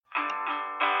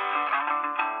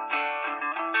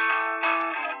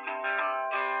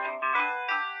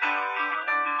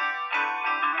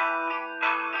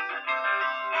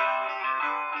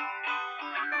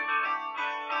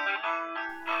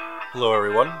Hello,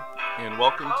 everyone, and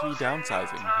welcome to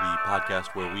Downsizing, the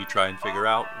podcast where we try and figure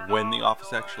out when the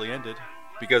office actually ended,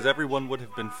 because everyone would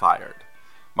have been fired.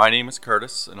 My name is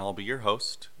Curtis, and I'll be your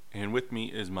host, and with me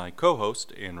is my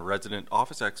co-host and resident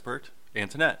office expert,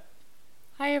 Antoinette.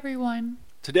 Hi, everyone.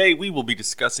 Today, we will be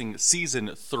discussing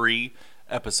Season 3,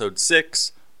 Episode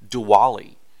 6,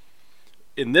 Diwali.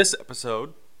 In this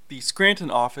episode, the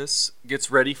Scranton office gets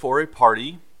ready for a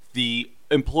party. The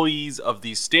employees of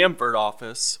the Stamford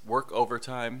office work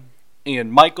overtime,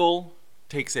 and Michael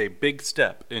takes a big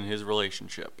step in his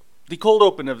relationship. The cold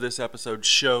open of this episode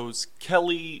shows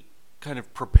Kelly kind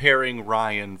of preparing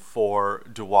Ryan for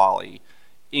Diwali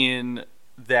in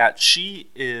that she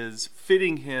is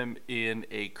fitting him in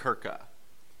a kurta,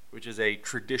 which is a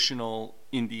traditional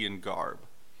Indian garb.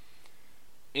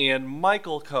 And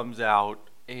Michael comes out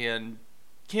and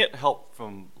can't help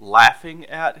from laughing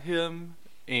at him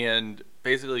and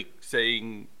basically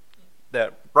saying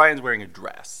that Ryan's wearing a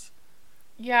dress.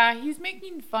 Yeah, he's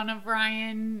making fun of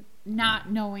Ryan,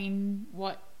 not knowing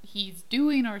what he's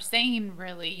doing or saying,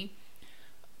 really.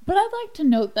 But I'd like to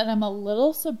note that I'm a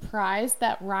little surprised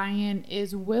that Ryan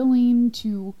is willing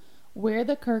to wear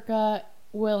the kurta,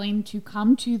 willing to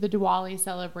come to the Diwali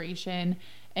celebration,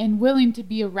 and willing to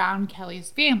be around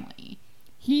Kelly's family.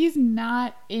 He's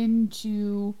not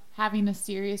into having a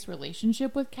serious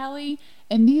relationship with Kelly,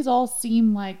 and these all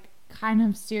seem like kind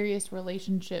of serious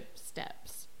relationship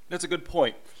steps. That's a good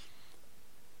point.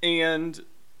 And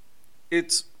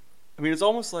it's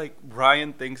almost like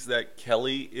Ryan thinks that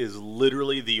Kelly is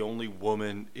literally the only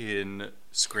woman in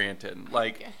Scranton.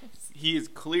 Like, he is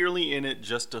clearly in it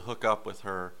just to hook up with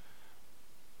her.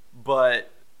 But,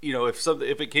 you know, if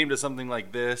it came to something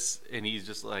like this and he's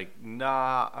just like,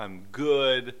 nah, I'm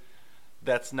good,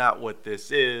 that's not what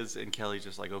this is, and Kelly's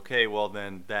just like, okay, well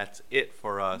then that's it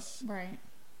for us. Right.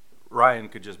 Ryan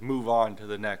could just move on to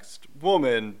the next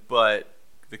woman, but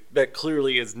that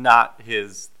clearly is not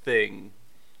his thing.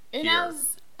 And here.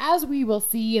 as we will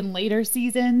see in later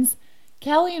seasons,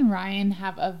 Kelly and Ryan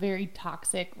have a very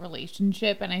toxic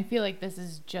relationship, and I feel like this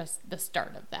is just the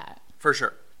start of that. For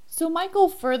sure. So Michael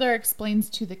further explains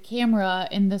to the camera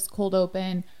in this cold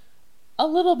open a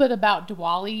little bit about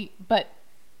Diwali, but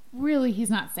really he's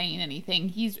not saying anything.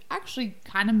 He's actually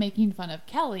kind of making fun of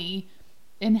Kelly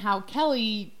and how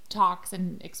Kelly talks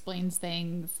and explains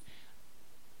things,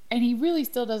 and he really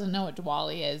still doesn't know what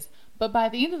Diwali is. But by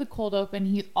the end of the cold open,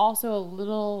 he's also a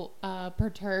little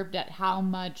perturbed at how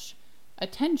much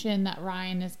attention that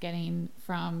Ryan is getting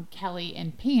from Kelly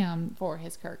and Pam for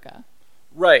his kurta.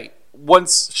 Right.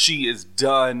 Once she is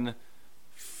done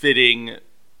fitting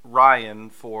Ryan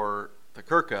for the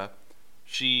kurta,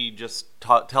 she just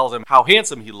tells him how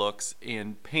handsome he looks,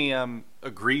 and Pam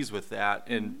agrees with that,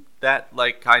 and that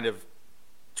kind of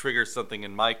triggers something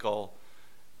in Michael,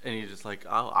 and he's just like,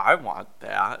 oh, I want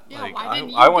that. Yeah,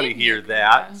 I want to hear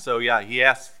that. So yeah, he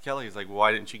asks Kelly, he's like, well,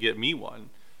 why didn't you get me one?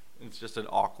 And it's just an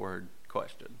awkward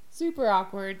question. Super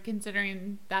awkward,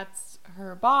 considering that's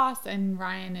her boss and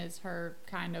Ryan is her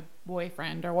kind of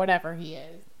boyfriend or whatever he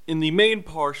is. In the main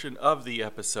portion of the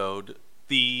episode,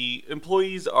 the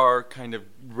employees are kind of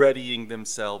readying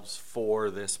themselves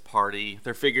for this party.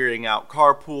 They're figuring out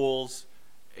carpools,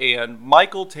 and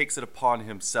Michael takes it upon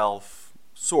himself,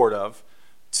 sort of,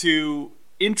 to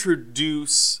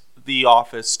introduce the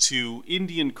office to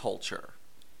Indian culture.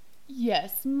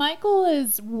 Yes, Michael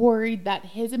is worried that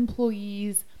his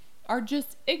employees are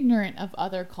just ignorant of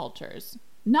other cultures.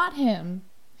 Not him,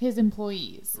 his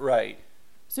employees. Right.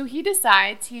 So he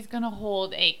decides he's going to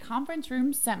hold a conference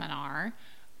room seminar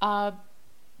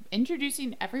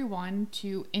introducing everyone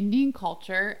to Indian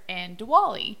culture and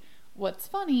Diwali. What's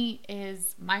funny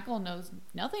is Michael knows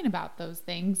nothing about those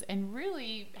things and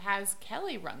really has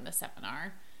Kelly run the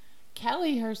seminar.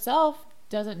 Kelly herself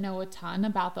doesn't know a ton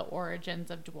about the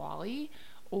origins of Diwali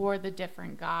or the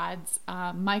different gods.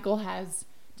 Michael has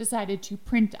decided to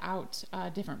print out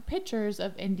different pictures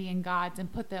of Indian gods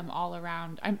and put them all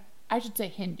around. I should say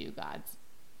Hindu gods.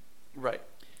 Right.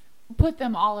 Put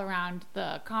them all around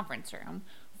the conference room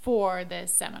for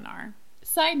this seminar.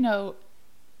 Side note,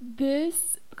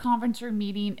 this conference room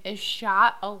meeting is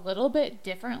shot a little bit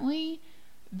differently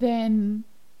than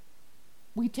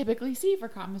we typically see for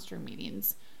conference room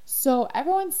meetings. So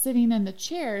everyone's sitting in the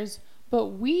chairs, but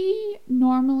we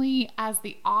normally, as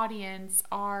the audience,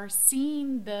 are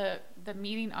seeing the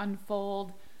meeting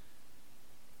unfold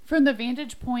from the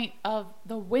vantage point of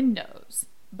the windows.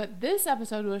 But this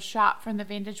episode was shot from the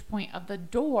vantage point of the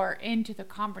door into the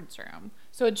conference room.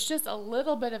 So it's just a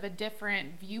little bit of a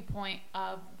different viewpoint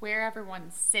of where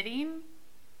everyone's sitting.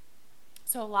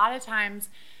 So a lot of times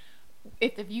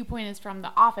if the viewpoint is from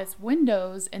the office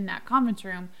windows in that conference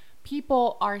room,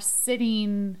 people are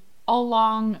sitting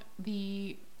along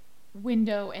the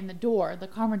window and the door, the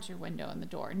conference room window and the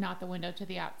door, not the window to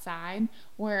the outside,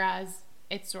 whereas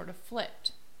it's sort of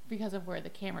flipped because of where the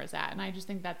camera's at. And I just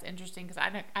think that's interesting because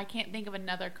I can't think of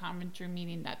another conference room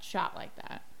meeting that's shot like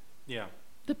that. Yeah.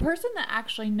 The person that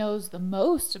actually knows the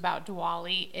most about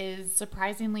Diwali is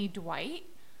surprisingly Dwight.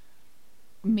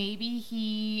 Maybe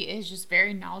he is just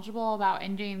very knowledgeable about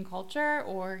Indian culture,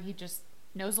 or he just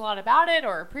knows a lot about it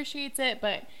or appreciates it,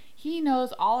 but he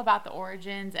knows all about the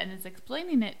origins and is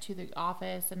explaining it to the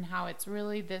office and how it's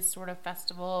really this sort of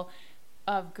festival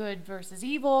of good versus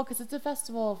evil because it's a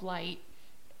festival of light.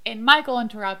 And Michael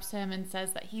interrupts him and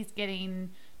says that he's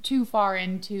getting too far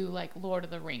into like Lord of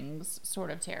the Rings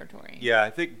sort of territory. Yeah, I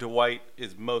think Dwight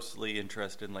is mostly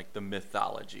interested in like the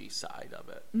mythology side of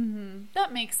it. Mm-hmm.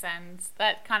 That makes sense.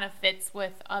 That kind of fits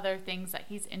with other things that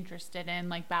he's interested in,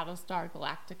 like Battlestar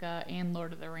Galactica and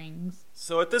Lord of the Rings.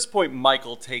 So at this point,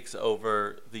 Michael takes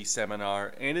over the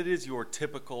seminar, and it is your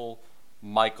typical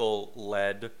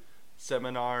Michael-led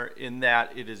seminar in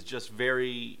that it is just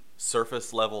very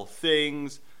surface level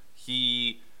things.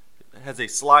 He has a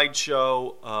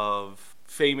slideshow of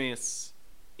famous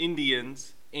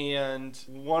Indians, and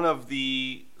one of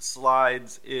the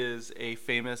slides is a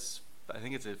famous, I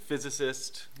think it's a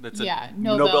physicist that's a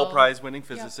Nobel Prize winning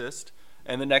physicist.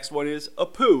 Yep. And the next one is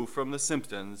Apu from The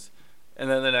Simpsons. And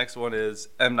then the next one is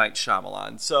M. Night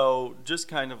Shyamalan. So just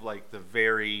kind of like the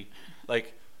very,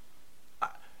 like,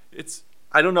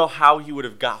 I don't know how he would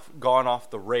have gone off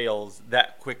the rails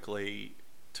that quickly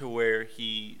to where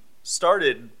he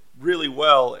started really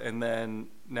well, and then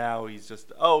now he's just,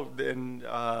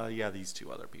 these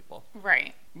two other people.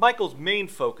 Right. Michael's main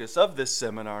focus of this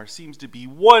seminar seems to be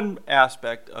one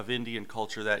aspect of Indian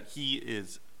culture that he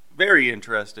is very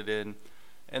interested in,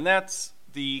 and that's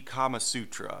the Kama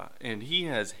Sutra. And he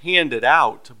has handed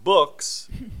out books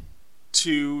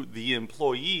to the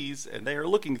employees, and they are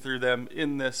looking through them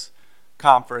in this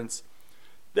conference.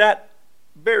 That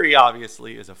very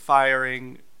obviously is a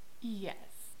firing. Yes.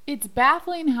 It's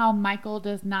baffling how Michael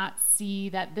does not see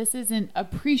that this isn't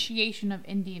appreciation of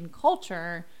Indian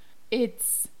culture.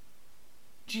 It's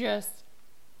just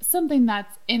something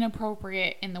that's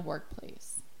inappropriate in the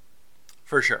workplace.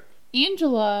 For sure.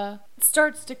 Angela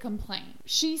starts to complain.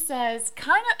 She says,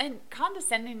 kind of and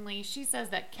condescendingly, she says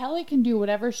that Kelly can do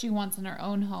whatever she wants in her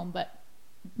own home, but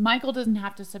Michael doesn't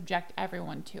have to subject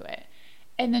everyone to it.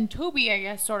 And then Toby, I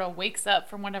guess, sort of wakes up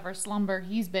from whatever slumber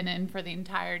he's been in for the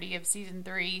entirety of season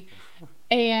 3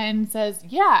 and says,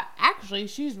 yeah, actually,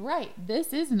 she's right.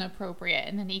 This isn't appropriate.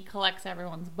 And then he collects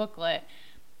everyone's booklet,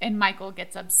 and Michael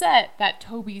gets upset that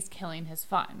Toby's killing his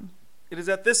fun. It is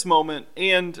at this moment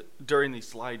and during the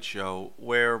slideshow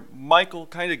where Michael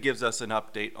kind of gives us an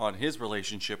update on his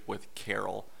relationship with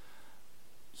Carol.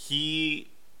 He,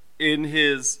 in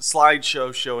his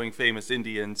slideshow showing famous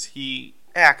Indians, he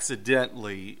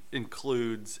accidentally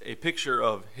includes a picture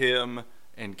of him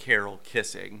and Carol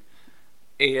kissing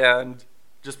and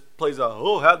just plays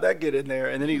how'd that get in there?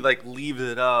 And then he like leaves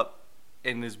it up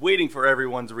and is waiting for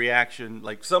everyone's reaction,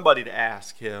 like somebody to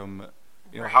ask him,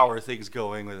 how are things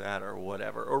going with that or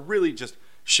whatever, or really just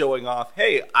showing off,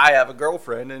 hey, I have a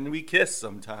girlfriend and we kiss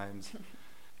sometimes.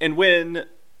 And when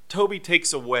Toby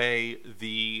takes away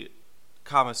the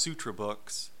Kama Sutra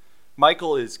books,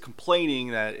 Michael is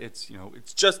complaining that it's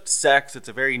just sex. It's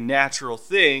a very natural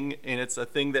thing, and it's a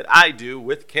thing that I do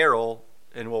with Carol,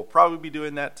 and we'll probably be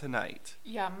doing that tonight.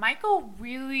 Yeah, Michael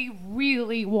really,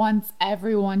 really wants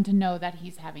everyone to know that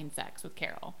he's having sex with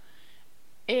Carol.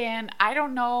 And I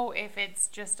don't know if it's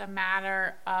just a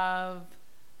matter of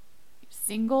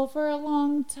single for a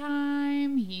long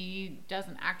time. He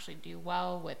doesn't actually do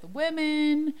well with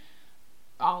women.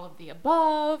 All of the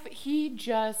above. He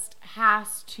just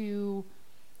has to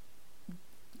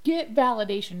get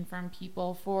validation from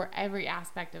people for every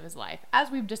aspect of his life. As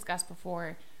we've discussed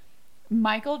before,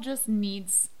 Michael just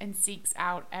needs and seeks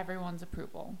out everyone's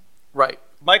approval. Right.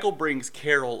 Michael brings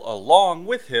Carol along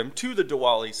with him to the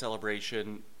Diwali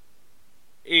celebration,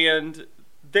 and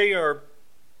they are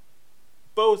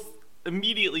both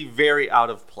immediately very out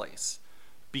of place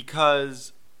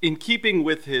because, in keeping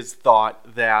with his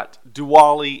thought that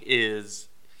Diwali is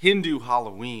Hindu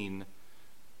Halloween,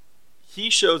 he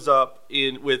shows up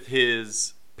with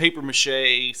his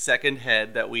papier-mâché second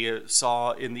head that we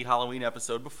saw in the Halloween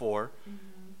episode before,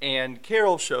 and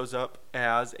Carol shows up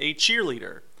as a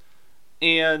cheerleader.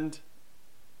 And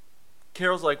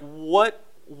Carol's like,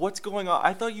 what's going on?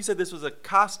 I thought you said this was a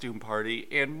costume party.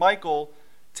 And Michael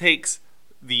takes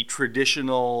the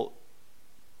traditional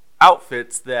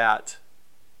outfits that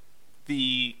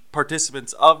the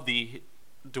participants of the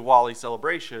Diwali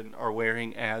celebration are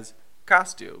wearing as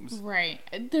costumes. Right.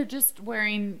 They're just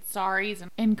wearing saris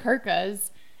and kurkas,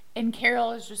 and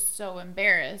Carol is just so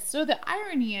embarrassed. So the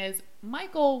irony is,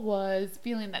 Michael was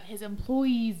feeling that his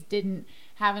employees didn't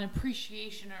have an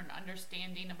appreciation or an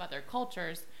understanding of other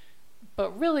cultures,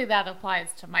 but really that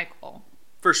applies to Michael.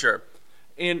 For sure.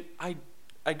 And I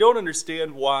don't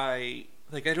understand why,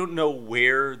 like, I don't know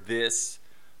where this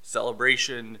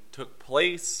celebration took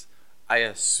place. I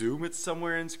assume it's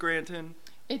somewhere in Scranton.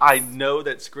 I know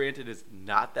that Scranton is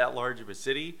not that large of a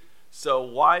city, so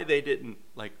why they didn't,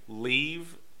 like,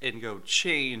 leave and go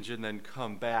change and then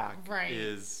come back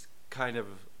is kind of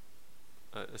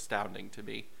astounding to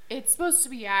me. It's supposed to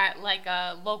be at, like,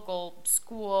 a local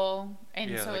school,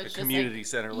 and so like it's a just community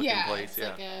center looking place.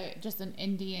 It's like just an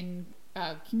Indian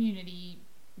community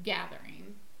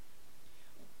gathering.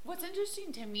 What's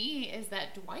interesting to me is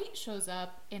that Dwight shows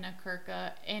up in a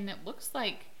kurka, and it looks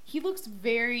like he looks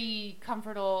very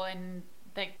comfortable and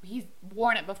like he's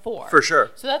worn it before. For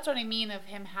sure. So that's what I mean of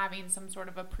him having some sort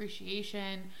of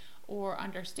appreciation or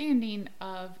understanding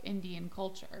of Indian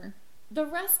culture. The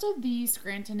rest of the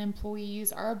Scranton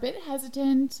employees are a bit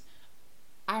hesitant.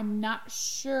 I'm not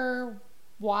sure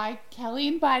why Kelly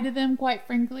invited them, quite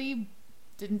frankly.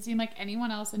 Didn't seem like anyone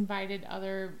else invited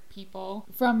other people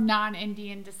from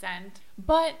non-Indian descent.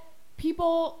 But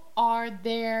people are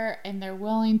there and they're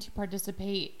willing to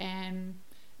participate, and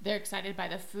they're excited by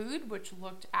the food, which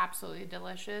looked absolutely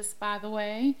delicious, by the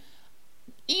way.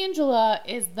 Angela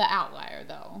is the outlier,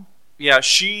 though. Yeah,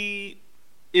 she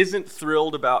isn't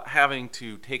thrilled about having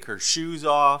to take her shoes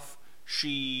off.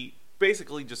 She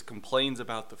basically just complains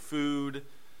about the food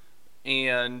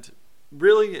and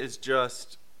really is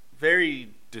just very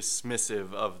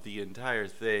dismissive of the entire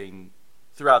thing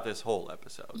throughout this whole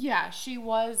episode. Yeah, she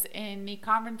was in the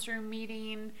conference room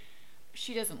meeting.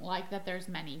 She doesn't like that there's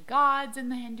many gods in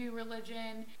the Hindu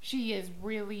religion. She is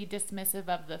really dismissive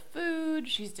of the food.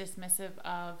 She's dismissive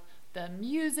of the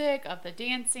music, of the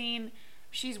dancing.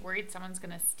 She's worried someone's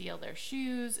going to steal their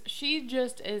shoes. She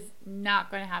just is not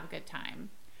going to have a good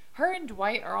time. Her and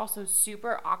Dwight are also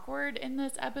super awkward in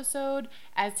this episode.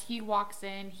 As he walks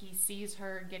in, he sees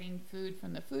her getting food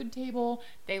from the food table.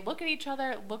 They look at each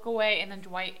other, look away, and then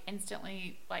Dwight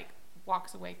instantly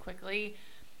walks away quickly.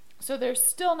 So they're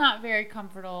still not very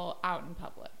comfortable out in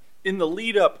public. In the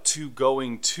lead up to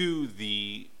going to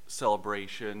the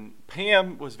celebration,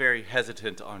 Pam was very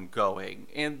hesitant on going.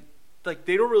 And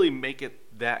they don't really make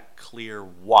it that clear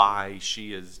why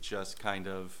she is just kind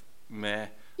of meh.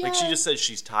 Yeah. She just says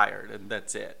she's tired, and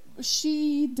that's it.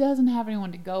 She doesn't have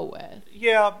anyone to go with.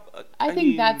 Yeah. I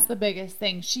think that's the biggest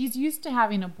thing. She's used to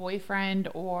having a boyfriend,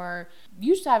 or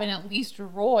used to having at least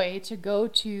Roy to go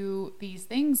to these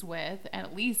things with, and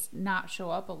at least not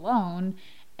show up alone,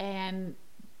 and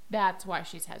that's why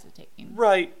she's hesitating.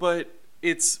 Right, but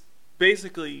it's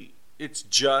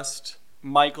just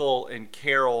Michael and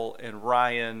Carol and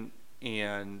Ryan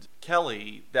and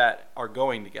Kelly that are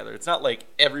going together. It's not like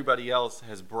everybody else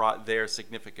has brought their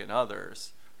significant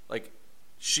others.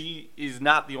 She is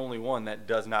not the only one that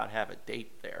does not have a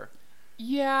date there.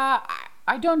 Yeah,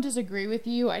 I don't disagree with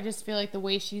you. I just feel like the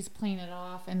way she's playing it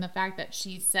off, and the fact that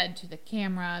she said to the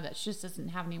camera that she just doesn't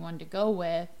have anyone to go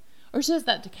with, or she says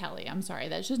that to Kelly, I'm sorry,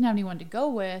 that she doesn't have anyone to go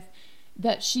with,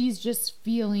 that she's just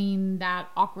feeling that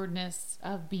awkwardness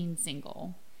of being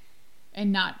single.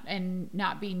 And not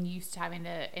being used to having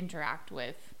to interact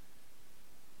with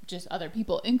just other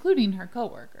people, including her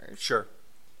coworkers. Sure.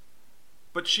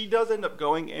 But she does end up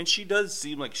going, and she does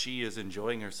seem like she is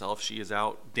enjoying herself. She is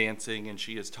out dancing, and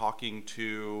she is talking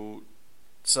to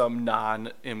some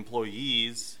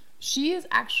non-employees. She is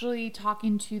actually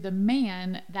talking to the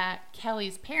man that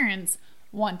Kelly's parents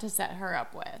want to set her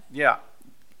up with. Yeah.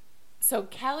 So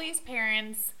Kelly's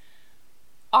parents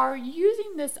are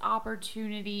using this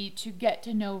opportunity to get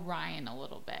to know Ryan a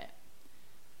little bit.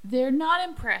 They're not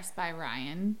impressed by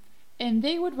Ryan, and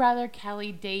they would rather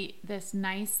Kelly date this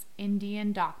nice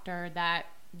Indian doctor that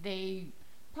they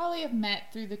probably have met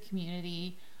through the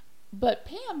community. But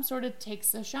Pam sort of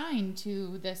takes a shine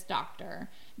to this doctor.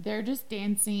 They're just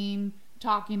dancing,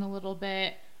 talking a little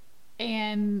bit,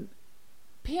 and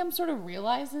Pam sort of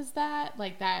realizes that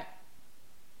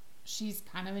she's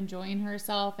kind of enjoying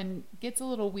herself and gets a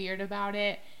little weird about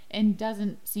it and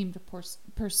doesn't seem to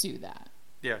pursue that.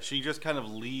 Yeah, she just kind of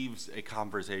leaves a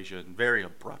conversation very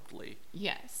abruptly.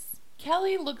 Yes.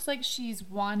 Kelly looks like she's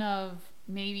one of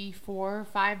maybe 4 or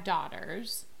 5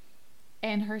 daughters,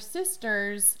 and her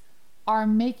sisters are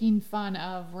making fun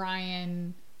of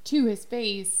Ryan to his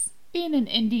face in an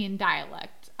Indian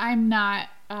dialect. I'm not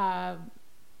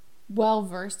well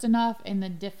versed enough in the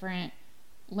different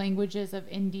languages of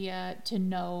India to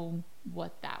know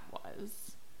what that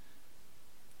was.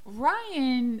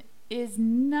 Ryan is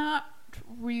not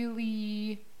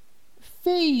really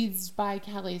fazed by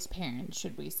Kelly's parents,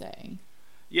 should we say.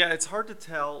 Yeah, it's hard to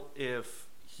tell if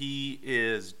he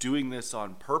is doing this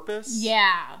on purpose.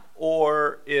 Yeah.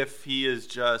 Or if he is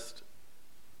just,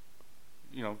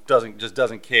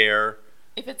 doesn't care.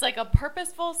 If it's like a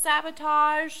purposeful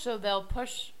sabotage, so they'll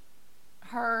push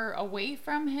her away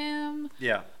from him.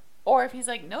 Yeah. Or if he's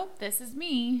like, nope, this is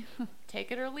me. Take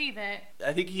it or leave it.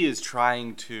 I think he is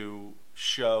trying to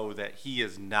show that he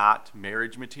is not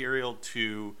marriage material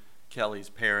to Kelly's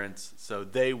parents, so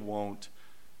they won't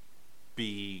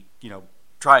be,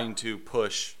 trying to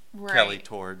push Kelly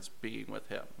towards being with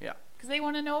him. Yeah. Because they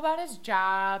want to know about his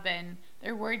job, and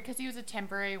they're worried because he was a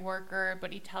temporary worker,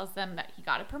 but he tells them that he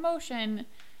got a promotion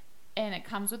and it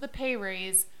comes with a pay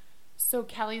raise. So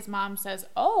Kelly's mom says,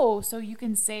 oh, so you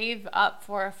can save up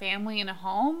for a family and a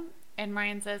home? And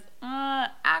Ryan says,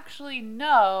 actually,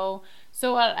 no.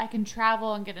 So I can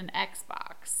travel and get an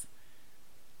Xbox.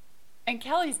 And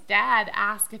Kelly's dad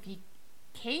asked if he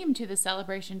came to the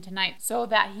celebration tonight so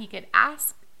that he could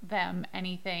ask them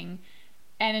anything.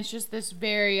 And it's just this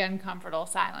very uncomfortable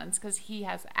silence because he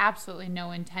has absolutely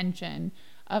no intention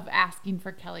of asking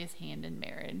for Kelly's hand in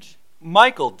marriage.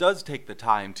 Michael does take the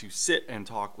time to sit and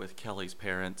talk with Kelly's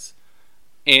parents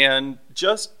and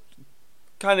just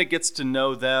kind of gets to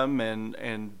know them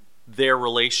and their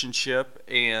relationship,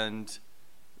 and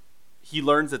he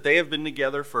learns that they have been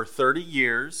together for 30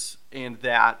 years and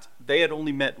that they had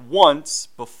only met once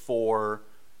before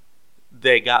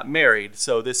they got married.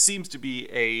 So this seems to be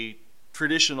a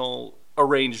traditional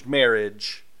arranged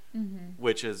marriage,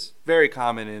 which is very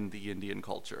common in the Indian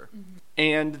culture.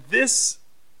 And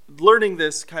learning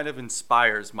this kind of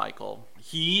inspires Michael.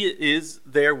 He is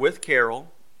there with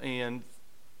Carol, and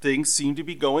things seem to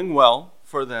be going well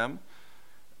for them.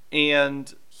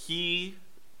 And he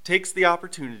takes the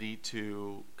opportunity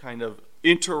to kind of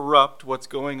interrupt what's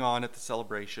going on at the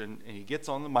celebration, and he gets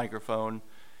on the microphone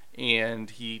and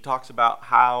he talks about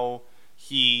how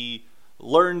he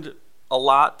learned a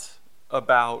lot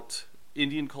about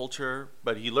Indian culture,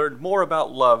 but he learned more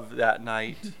about love that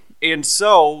night. And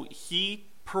so he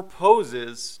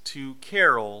proposes to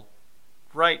Carol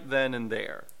right then and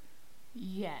there.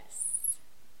 Yes.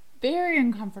 Very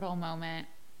uncomfortable moment.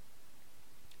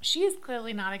 She is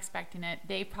clearly not expecting it.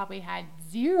 They probably had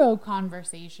zero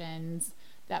conversations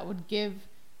that would give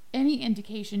any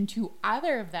indication to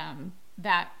either of them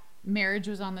that marriage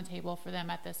was on the table for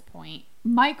them at this point.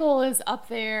 Michael is up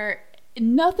there,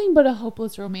 nothing but a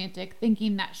hopeless romantic,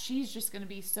 thinking that she's just going to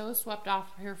be so swept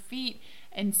off her feet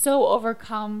and so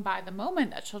overcome by the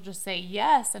moment that she'll just say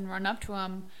yes and run up to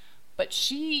him. But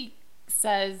she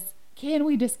says, can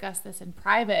we discuss this in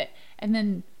private? And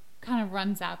then kind of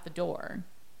runs out the door.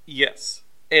 Yes.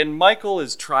 And Michael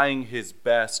is trying his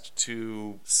best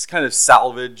to kind of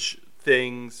salvage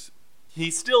things. He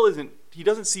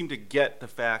doesn't seem to get the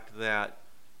fact that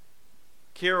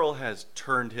Carol has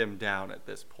turned him down at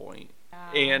this point.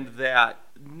 And that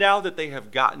now that they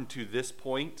have gotten to this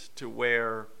point to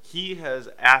where he has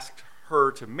asked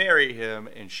her to marry him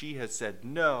and she has said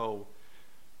no,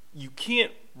 you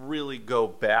can't really go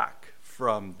back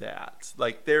from that.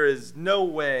 Like, there is no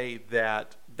way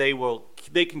that they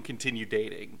can continue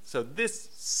dating. So this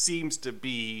seems to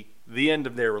be the end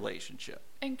of their relationship.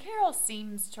 And Carol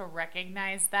seems to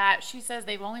recognize that. She says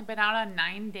they've only been out on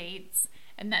 9 dates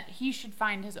and that he should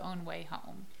find his own way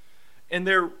home. And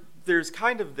there's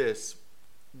kind of this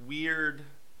weird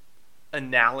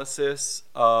analysis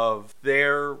of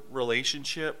their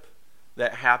relationship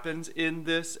that happens in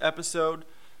this episode.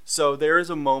 So there is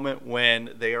a moment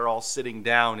when they are all sitting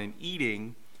down and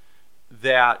eating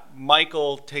that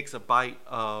Michael takes a bite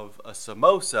of a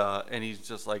samosa and he's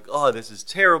just like, oh, this is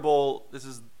terrible. This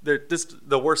is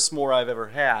the worst s'more I've ever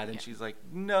had. And she's like,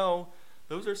 no,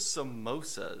 those are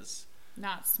samosas.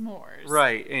 Not s'mores.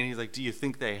 Right. And he's like, do you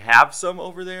think they have some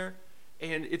over there?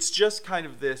 And it's just kind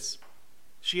of this,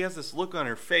 she has this look on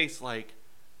her face like,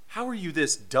 how are you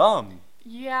this dumb?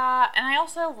 Yeah, and I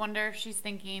also wonder if she's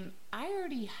thinking, I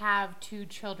already have 2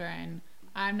 children.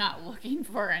 I'm not looking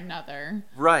for another.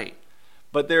 Right.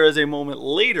 But there is a moment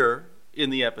later in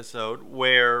the episode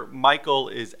where Michael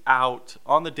is out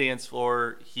on the dance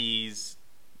floor. He's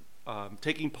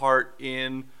taking part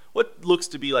in what looks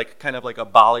to be like kind of like a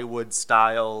Bollywood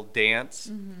style dance.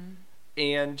 Mm-hmm.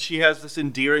 And she has this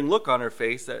endearing look on her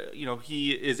face that,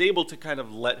 he is able to kind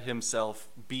of let himself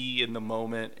be in the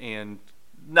moment and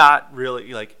not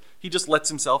really, like, he just lets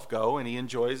himself go and he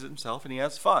enjoys himself and he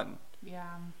has fun.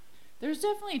 Yeah. There's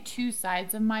definitely two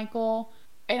sides of Michael,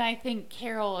 and I think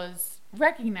Carol is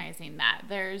recognizing that.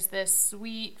 There's this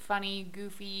sweet, funny,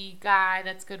 goofy guy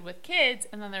that's good with kids,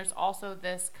 and then there's also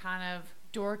this kind of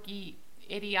dorky,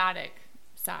 idiotic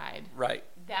side. Right.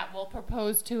 That will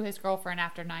propose to his girlfriend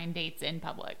after 9 dates in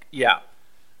public. Yeah.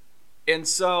 And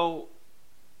so,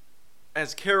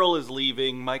 as Carol is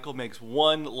leaving, Michael makes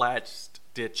one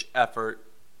last-ditch effort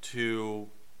to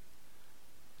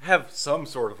have some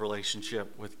sort of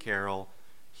relationship with Carol.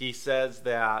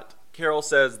 Carol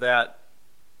says that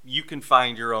you can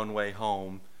find your own way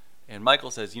home. And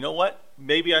Michael says, you know what?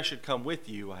 Maybe I should come with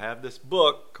you. I have this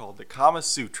book called the Kama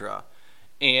Sutra.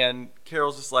 And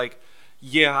Carol's just like,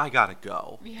 yeah, I gotta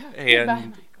go. Yeah, and goodbye,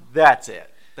 Michael. That's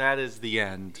it. That is the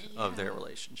end of their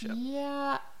relationship.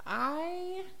 Yeah,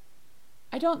 I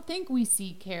don't think we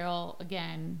see Carol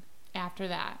again after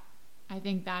that. I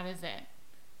think that is it.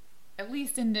 At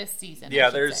least in this season.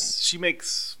 Yeah, she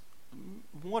makes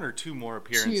one or two more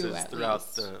appearances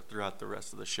throughout the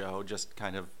rest of the show, just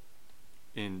kind of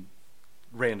in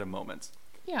random moments.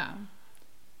 Yeah.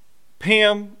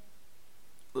 Pam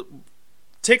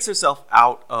takes herself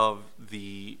out of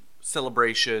the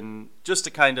celebration just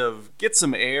to kind of get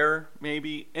some air,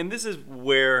 maybe. And this is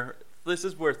where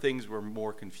things were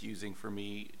more confusing for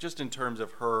me, just in terms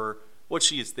of what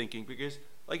she is thinking, because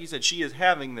like you said, she is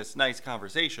having this nice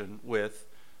conversation with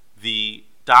the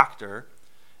doctor,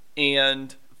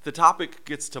 and the topic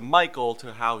gets to Michael,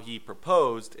 to how he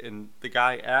proposed, and the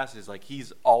guy asks, is like,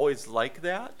 he's always like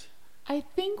that? I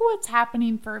think what's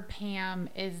happening for Pam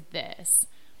is this.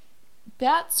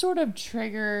 That sort of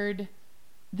triggered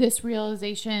this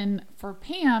realization for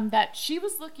Pam that she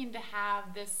was looking to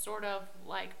have this sort of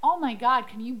like, oh my God,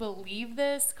 can you believe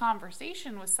this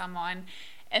conversation with someone?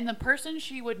 And the person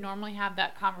she would normally have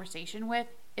that conversation with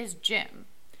is Jim.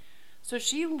 So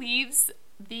she leaves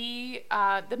the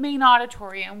main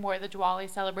auditorium where the Diwali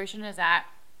celebration is at,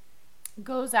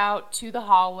 goes out to the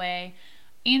hallway.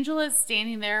 Angela's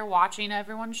standing there watching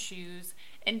everyone's shoes,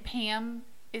 and Pam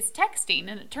is texting,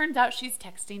 and it turns out she's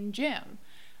texting Jim.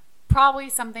 Probably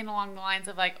something along the lines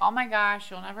of like, oh my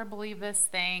gosh, you'll never believe this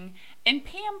thing. And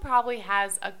Pam probably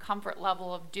has a comfort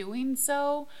level of doing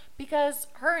so because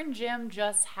her and Jim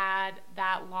just had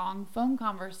that long phone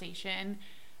conversation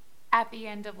at the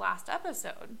end of last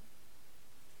episode.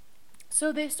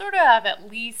 So they sort of have at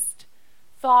least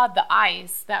thawed the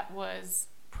ice that was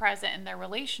present in their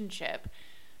relationship.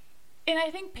 And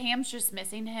I think Pam's just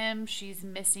missing him. She's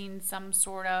missing some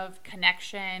sort of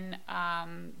connection,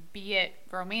 be it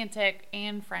romantic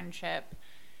and friendship.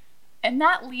 And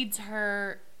that leads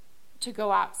her to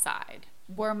go outside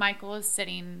where Michael is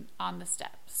sitting on the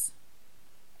steps.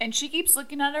 And she keeps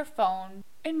looking at her phone.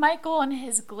 And Michael, in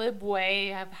his glib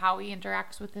way of how he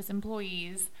interacts with his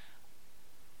employees,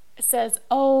 says,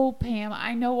 oh, Pam,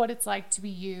 I know what it's like to be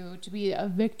you, to be a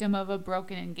victim of a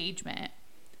broken engagement.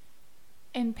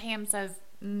 And Pam says,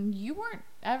 you weren't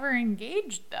ever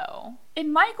engaged, though.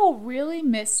 And Michael really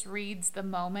misreads the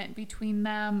moment between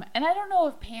them. And I don't know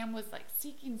if Pam was like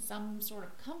seeking some sort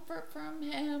of comfort from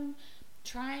him,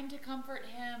 trying to comfort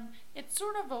him. It's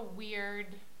sort of a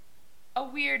weird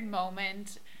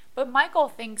moment. But Michael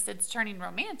thinks it's turning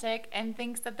romantic and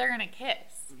thinks that they're going to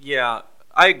kiss. Yeah,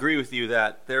 I agree with you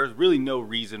that there's really no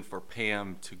reason for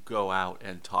Pam to go out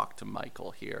and talk to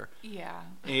Michael here. Yeah.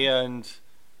 And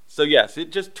so, yes,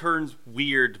 it just turns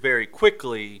weird very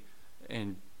quickly,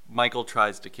 and Michael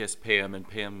tries to kiss Pam, and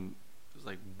Pam is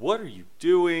like, what are you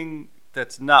doing?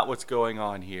 That's not what's going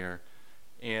on here.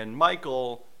 And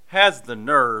Michael has the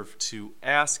nerve to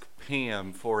ask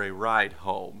Pam for a ride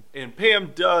home. And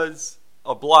Pam does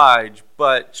oblige,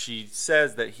 but she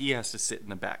says that he has to sit in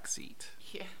the back seat.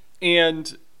 Yeah.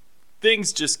 And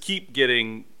things just keep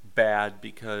getting bad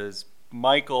because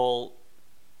Michael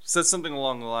says something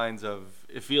along the lines of,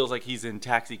 it feels like he's in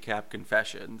Taxi Cab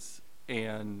Confessions,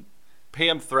 and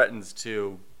Pam threatens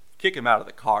to kick him out of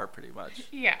the car pretty much.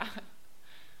 Yeah.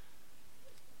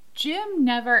 Jim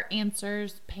never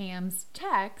answers Pam's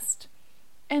text,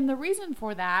 and the reason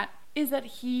for that is that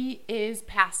he is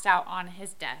passed out on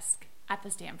his desk at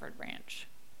the Stanford branch.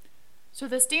 So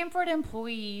the Stanford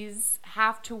employees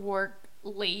have to work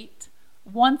late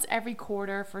once every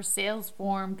quarter for sales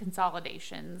form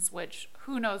consolidations, which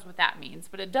who knows what that means,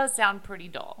 but it does sound pretty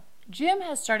dull. Jim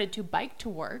has started to bike to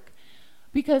work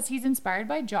because he's inspired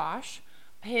by Josh,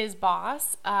 his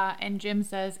boss, and Jim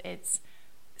says it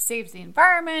saves the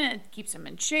environment, it keeps him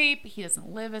in shape, he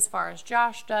doesn't live as far as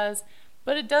Josh does,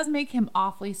 but it does make him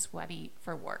awfully sweaty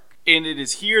for work. And it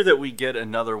is here that we get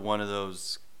another one of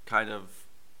those kind of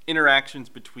interactions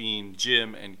between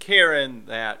Jim and Karen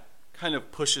that kind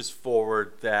of pushes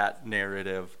forward that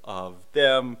narrative of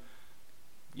them,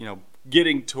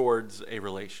 getting towards a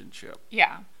relationship.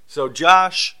 Yeah. So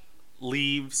Josh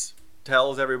leaves,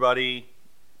 tells everybody,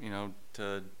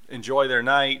 to enjoy their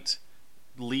night,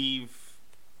 leaves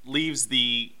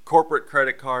the corporate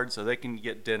credit card so they can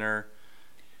get dinner.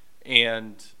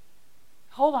 And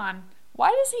hold on. Why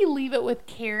does he leave it with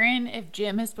Karen if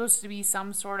Jim is supposed to be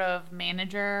some sort of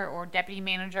manager or deputy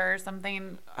manager or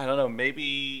something? I don't know.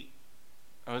 Maybe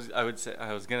I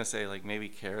was gonna say like maybe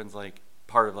Karen's like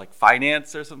part of like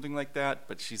finance or something like that,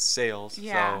 but she's sales.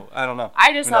 Yeah. So I don't know.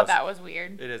 I just Who thought knows? that was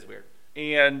weird. It is weird.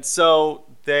 And so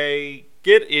they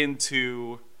get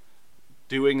into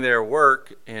doing their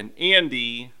work, and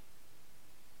Andy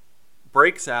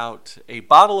breaks out a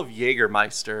bottle of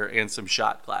Jägermeister and some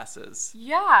shot glasses.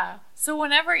 Yeah. So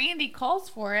whenever Andy calls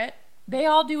for it, they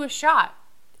all do a shot,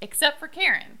 except for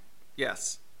Karen.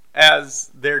 Yes.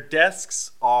 As their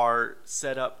desks are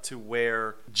set up to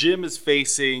where Jim is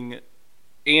facing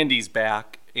Andy's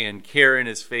back and Karen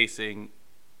is facing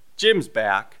Jim's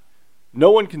back,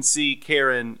 no one can see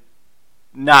Karen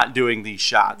not doing these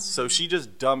shots. So she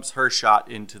just dumps her shot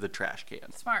into the trash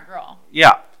can. Smart girl.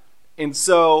 Yeah. And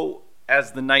so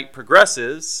as the night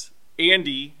progresses,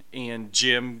 Andy and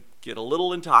Jim get a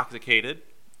little intoxicated,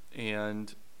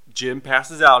 and Jim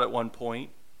passes out at one point.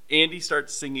 Andy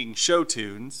starts singing show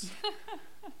tunes,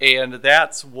 and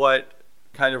that's what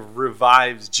kind of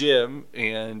revives Jim,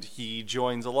 and he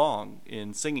joins along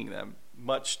in singing them,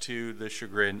 much to the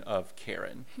chagrin of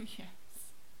Karen. Yes.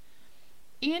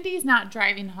 Andy's not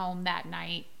driving home that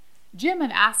night. Jim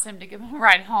had asked him to give him a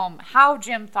ride home. How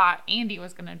Jim thought Andy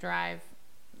was going to drive,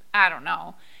 I don't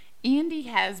know. Andy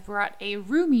has brought a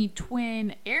roomy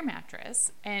twin air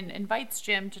mattress and invites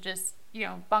Jim to just,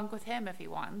 bunk with him if he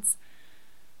wants.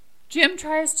 Jim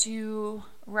tries to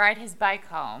ride his bike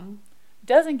home,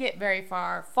 doesn't get very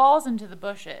far, falls into the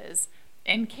bushes,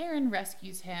 and Karen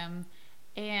rescues him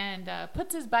and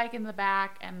puts his bike in the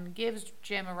back and gives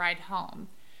Jim a ride home.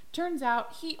 Turns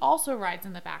out he also rides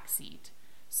in the back seat.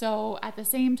 So at the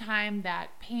same time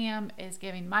that Pam is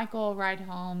giving Michael a ride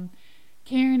home,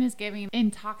 Karen is giving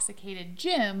intoxicated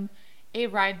Jim a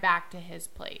ride back to his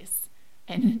place.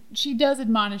 And she does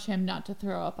admonish him not to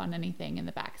throw up on anything in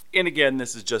the back. And again,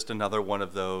 this is just another one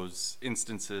of those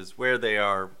instances where they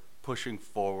are pushing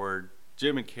forward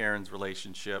Jim and Karen's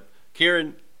relationship.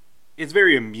 Karen is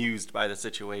very amused by the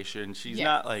situation. She's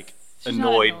not like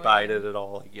annoyed by it at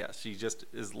all. Like, yeah, she just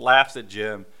laughs at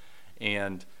Jim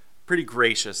and pretty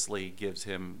graciously gives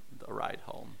him a ride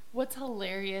home. What's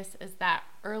hilarious is that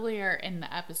earlier in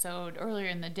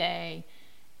the day,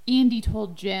 Andy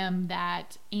told Jim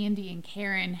that Andy and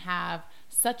Karen have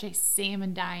such a Sam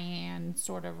and Diane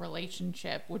sort of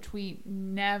relationship, which we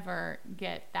never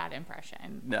get that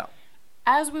impression. No.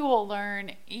 As we will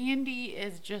learn, Andy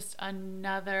is just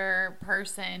another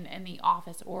person in the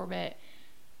office orbit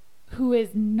who is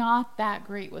not that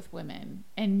great with women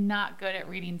and not good at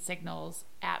reading signals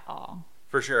at all.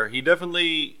 For sure. He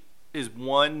definitely is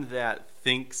one that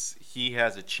thinks he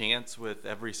has a chance with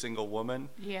every single woman.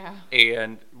 Yeah.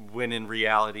 And when in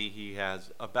reality, he has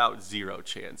about zero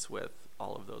chance with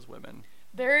all of those women.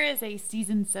 There is a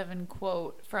season 7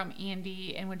 quote from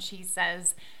Andy in which he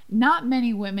says, "Not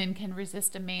many women can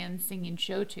resist a man singing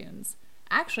show tunes."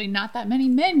 Actually, not that many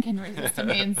men can resist a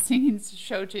man singing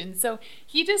show tunes. So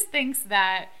he just thinks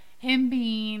that him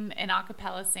being an a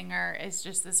cappella singer is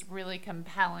just this really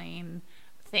compelling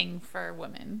thing for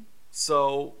women.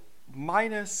 So,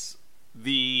 minus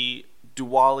the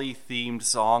Diwali themed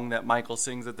song that Michael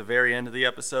sings at the very end of the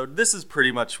episode, this is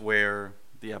pretty much where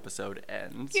the episode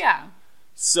ends. Yeah.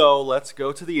 So let's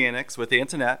go to the annex with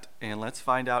Antoinette and let's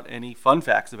find out any fun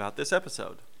facts about this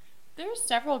episode. There's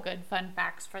several good fun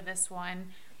facts for this one.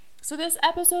 So this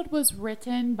episode was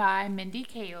written by Mindy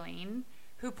Kaling,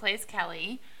 who plays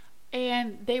Kelly,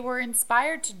 and they were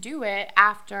inspired to do it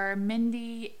after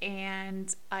Mindy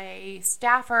and a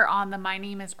staffer on the My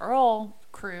Name is Earl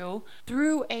crew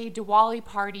threw a Diwali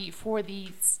party for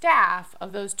the staff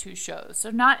of those two shows.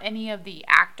 So not any of the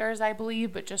actors, I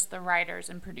believe, but just the writers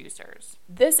and producers.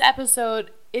 This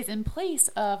episode is in place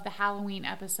of the Halloween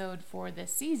episode for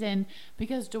this season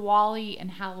because Diwali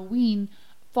and Halloween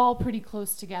fall pretty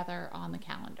close together on the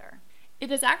calendar.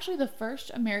 It is actually the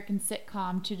first American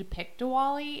sitcom to depict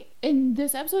Diwali, and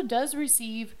this episode does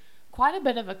receive quite a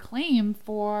bit of acclaim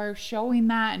for showing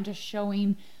that and just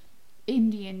showing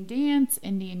Indian dance,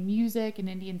 Indian music, and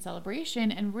Indian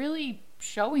celebration, and really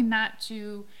showing that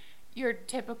to your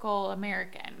typical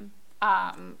American.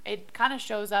 It kind of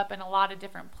shows up in a lot of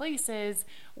different places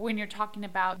when you're talking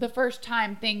about the first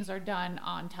time things are done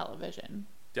on television.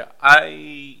 Yeah,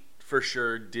 for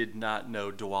sure did not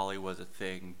know Diwali was a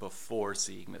thing before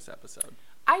seeing this episode.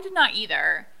 I did not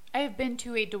either. I have been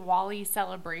to a Diwali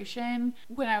celebration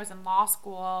when I was in law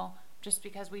school, just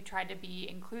because we tried to be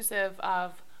inclusive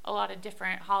of a lot of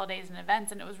different holidays and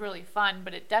events, and it was really fun,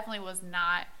 but it definitely was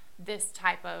not this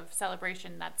type of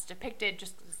celebration that's depicted,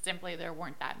 just simply there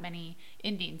weren't that many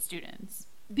Indian students.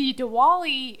 The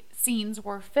Diwali scenes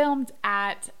were filmed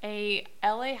at a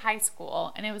LA high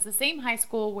school, and it was the same high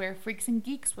school where Freaks and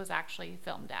Geeks was actually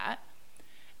filmed at.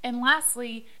 And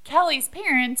lastly, Kelly's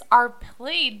parents are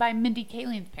played by Mindy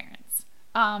Kaling's parents.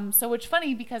 So it's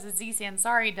funny because Aziz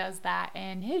Ansari does that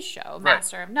in his show,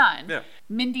 Master of None. Yeah.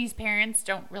 Mindy's parents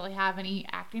don't really have any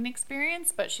acting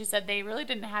experience, but she said they really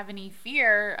didn't have any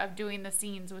fear of doing the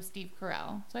scenes with Steve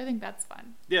Carell. So I think that's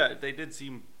fun. Yeah, they did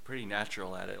seem pretty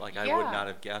natural at it. Like, I would not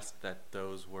have guessed that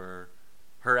those were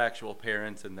her actual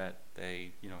parents and that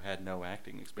they, had no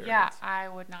acting experience. Yeah, I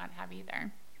would not have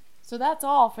either. So that's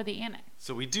all for the annex.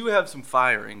 So we do have some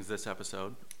firings this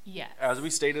episode. Yes. As we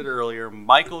stated earlier,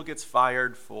 Michael gets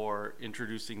fired for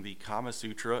introducing the Kama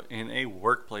Sutra in a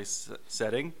workplace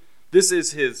setting. This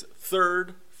is his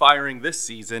third firing this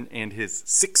season and his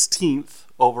 16th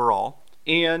overall.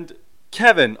 And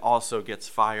Kevin also gets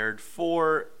fired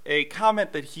for a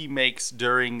comment that he makes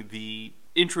during the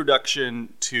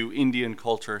Introduction to Indian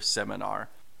Culture seminar.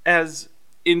 As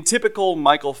in typical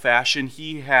Michael fashion,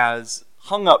 he has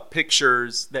hung up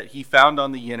pictures that he found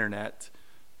on the internet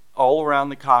all around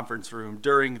the conference room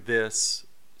during this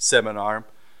seminar.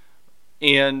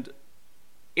 And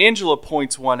Angela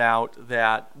points one out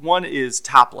that one is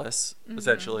topless,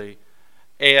 essentially.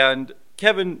 And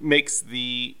Kevin makes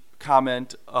the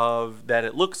comment of that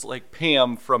it looks like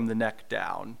Pam from the neck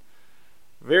down.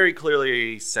 Very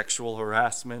clearly sexual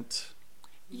harassment.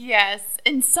 Yes,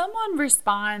 and someone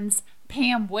responds,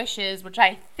 Pam wishes, which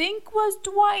I think was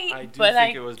Dwight, I do but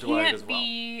think it was Dwight as can't well.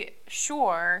 be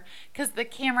sure because the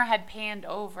camera had panned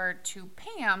over to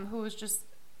Pam, who was just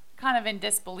kind of in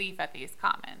disbelief at these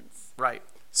comments. Right.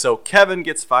 So Kevin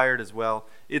gets fired as well.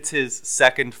 It's his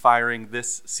second firing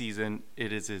this season.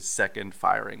 It is his second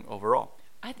firing overall.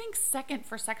 I think second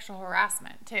for sexual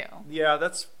harassment, too. Yeah,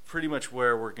 that's pretty much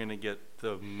where we're going to get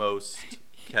the most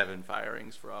Kevin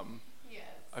firings from. Yes.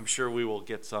 I'm sure we will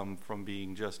get some from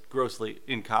being just grossly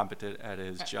incompetent at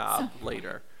his job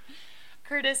later.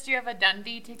 Curtis, do you have a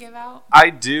Dundee to give out?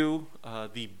 I do.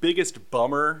 The biggest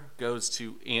bummer goes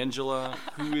to Angela,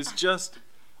 who is just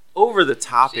over the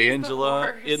top. She's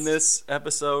Angela the in this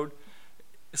episode.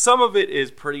 Some of it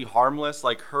is pretty harmless,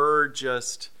 like her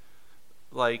just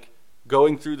like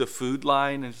going through the food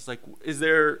line and it's like, is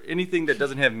there anything that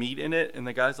doesn't have meat in it? And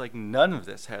the guy's like, none of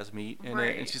this has meat in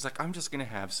it. And she's like, I'm just gonna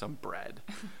have some bread.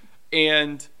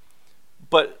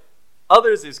 But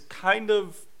others is kind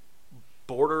of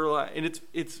borderline, and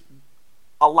it's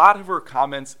a lot of her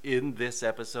comments in this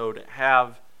episode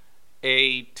have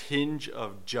a tinge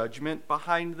of judgment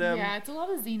behind them. Yeah, it's a lot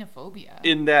of xenophobia.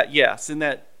 In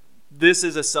that this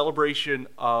is a celebration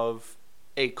of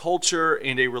a culture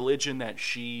and a religion that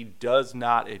she does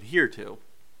not adhere to.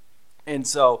 And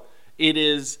so it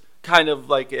is kind of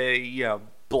like a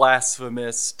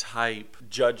blasphemous type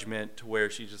judgment where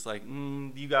she's just like,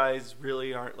 you guys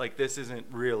really aren't, like, this isn't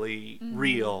really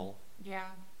real. Yeah.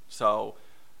 So,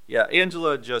 yeah,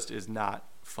 Angela just is not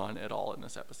fun at all in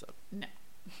this episode. No.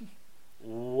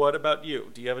 What about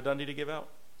you? Do you have a Dundee to give out?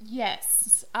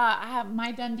 Yes.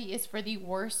 My Dundee is for the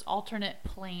worst alternate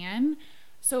plan.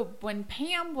 So when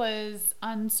Pam was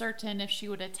uncertain if she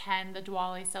would attend the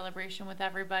Diwali celebration with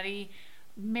everybody,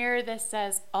 Meredith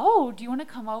says, oh, do you want to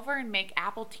come over and make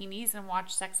apple teenies and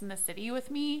watch Sex and the City with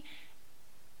me?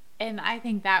 And I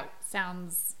think that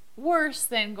sounds worse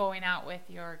than going out with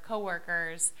your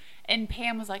coworkers. And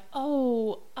Pam was like,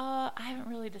 I haven't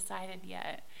really decided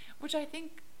yet. Which I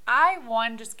think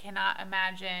just cannot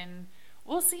imagine.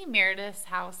 We'll see Meredith's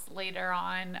house later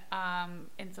on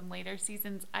in some later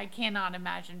seasons. I cannot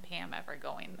imagine Pam ever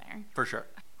going there. For sure.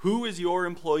 Who is your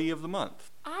employee of the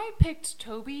month? I picked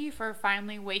Toby for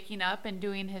finally waking up and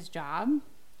doing his job.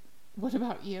 What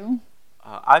about you?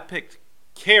 I picked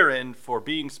Karen for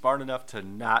being smart enough to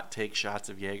not take shots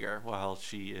of Jaeger while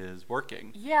she is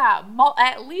working. Yeah,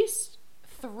 at least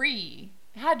 3.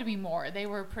 It had to be more. They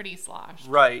were pretty sloshed.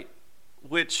 Right.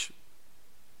 Which,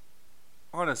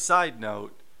 on a side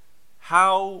note,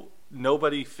 how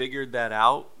nobody figured that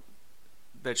out,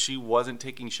 that she wasn't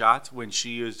taking shots when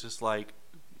she was just like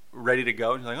ready to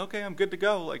go. And she's like, okay, I'm good to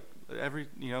go. Like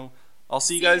I'll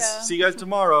see you guys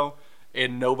tomorrow.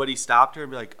 And nobody stopped her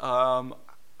and be like,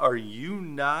 are you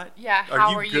not? Yeah,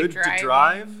 how are you good driving? to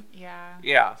drive? Yeah.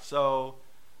 Yeah, so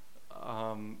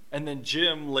And then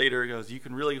Jim later goes, "You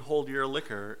can really hold your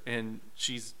liquor," and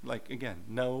she's like, again,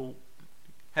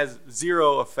 has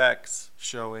zero effects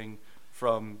showing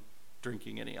from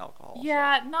drinking any alcohol.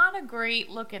 Yeah, not a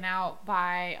great looking out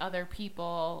by other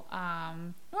people.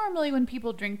 Normally when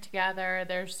people drink together,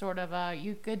 there's sort of a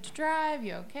 "you good to drive,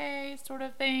 you okay" sort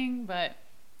of thing, but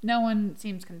no one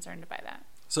seems concerned by that.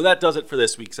 So that does it for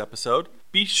this week's episode.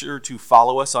 Be sure to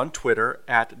follow us on Twitter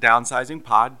at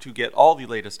DownsizingPod to get all the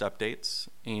latest updates,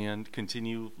 and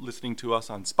continue listening to us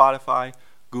on Spotify,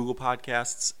 Google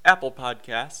Podcasts, Apple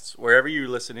Podcasts, wherever you're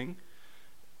listening.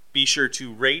 Be sure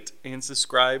to rate and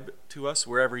subscribe to us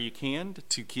wherever you can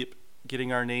to keep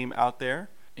getting our name out there.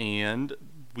 And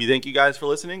we thank you guys for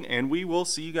listening, and we will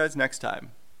see you guys next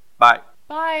time. Bye.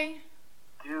 Bye.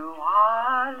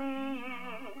 Diwali,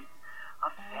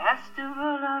 a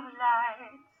festival of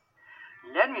lights.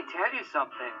 Let me tell you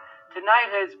something.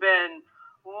 Tonight has been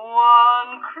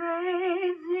one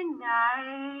crazy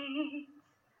night.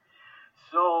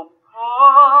 So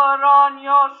put on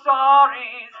your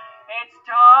saris. It's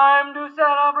time to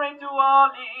celebrate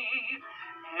Diwali.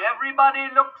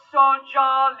 Everybody looks so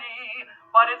jolly,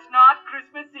 but it's not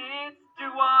Christmas, it's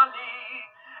Diwali.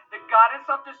 The goddess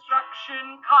of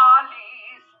destruction, Kali,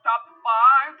 stopped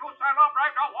by to